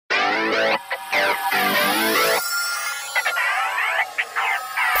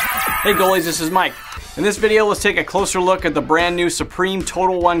Hey goalies, this is Mike. In this video, let's take a closer look at the brand new Supreme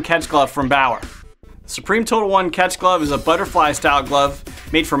TotalONE catch glove from Bauer. The Supreme TotalONE catch glove is a butterfly style glove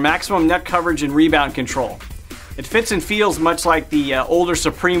made for maximum net coverage and rebound control. It fits and feels much like the older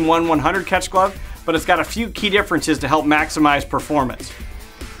Supreme One100 catch glove, but it's got a few key differences to help maximize performance.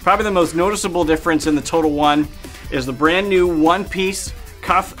 Probably the most noticeable difference in the TotalONE is the brand new one-piece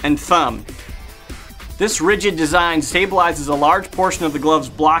cuff and thumb. This rigid design stabilizes a large portion of the glove's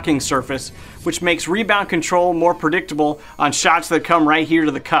blocking surface, which makes rebound control more predictable on shots that come right here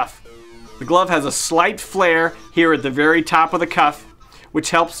to the cuff. The glove has a slight flare here at the very top of the cuff, which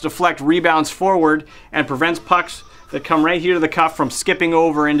helps deflect rebounds forward and prevents pucks that come right here to the cuff from skipping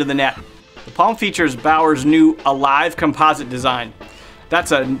over into the net. The palm features Bauer's new Alive composite design.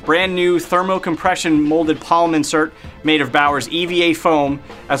 That's a brand new thermocompression molded palm insert made of Bauer's EVA foam,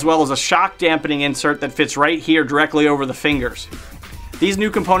 as well as a shock dampening insert that fits right here directly over the fingers. These new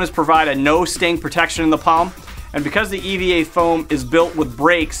components provide a no sting protection in the palm, and because the EVA foam is built with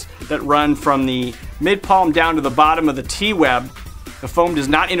brakes that run from the mid palm down to the bottom of the T-web, the foam does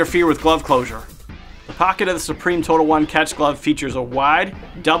not interfere with glove closure. The pocket of the Supreme TotalONE catch glove features a wide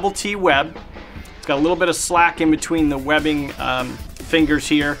double T-web. It's got a little bit of slack in between the webbing fingers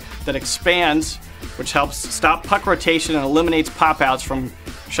here that expands, which helps stop puck rotation and eliminates pop-outs from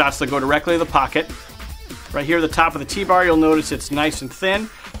shots that go directly to the pocket. Right here at the top of the T-bar, you'll notice it's nice and thin,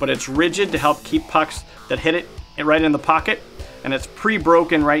 but it's rigid to help keep pucks that hit it right in the pocket, and it's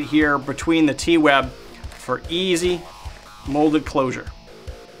pre-broken right here between the T-web for easy molded closure.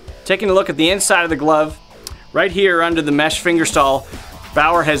 Taking a look at the inside of the glove, right here under the mesh finger stall,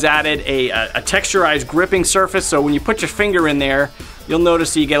 Bauer has added a texturized gripping surface, so when you put your finger in there, you'll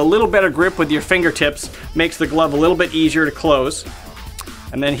notice that you get a little better grip with your fingertips, makes the glove a little bit easier to close.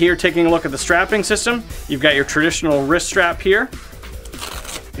 And then here, taking a look at the strapping system, you've got your traditional wrist strap here.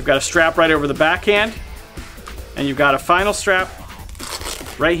 You've got a strap right over the backhand, and you've got a final strap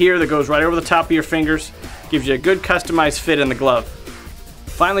right here that goes right over the top of your fingers, gives you a good customized fit in the glove.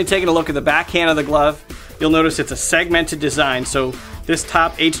 Finally, taking a look at the backhand of the glove, you'll notice it's a segmented design, so this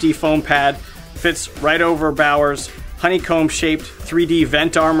top HD foam pad fits right over Bauer's honeycomb-shaped 3D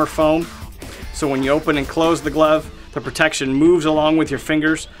vent armor foam. So when you open and close the glove, the protection moves along with your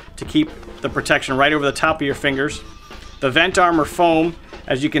fingers to keep the protection right over the top of your fingers. The vent armor foam,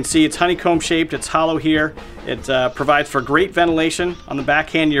 as you can see, it's honeycomb-shaped, it's hollow here. It provides for great ventilation on the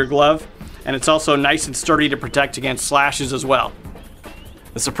backhand of your glove, and it's also nice and sturdy to protect against slashes as well.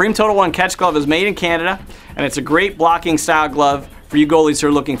 The Supreme TotalONE catch glove is made in Canada, and it's a great blocking style glove for you goalies who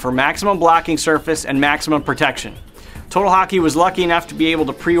are looking for maximum blocking surface and maximum protection. Total Hockey was lucky enough to be able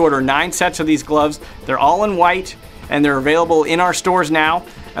to pre-order 9 sets of these gloves. They're all in white, and they're available in our stores now,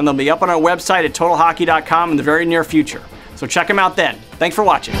 and they'll be up on our website at totalhockey.com in the very near future. So check them out then. Thanks for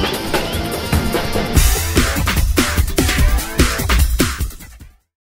watching.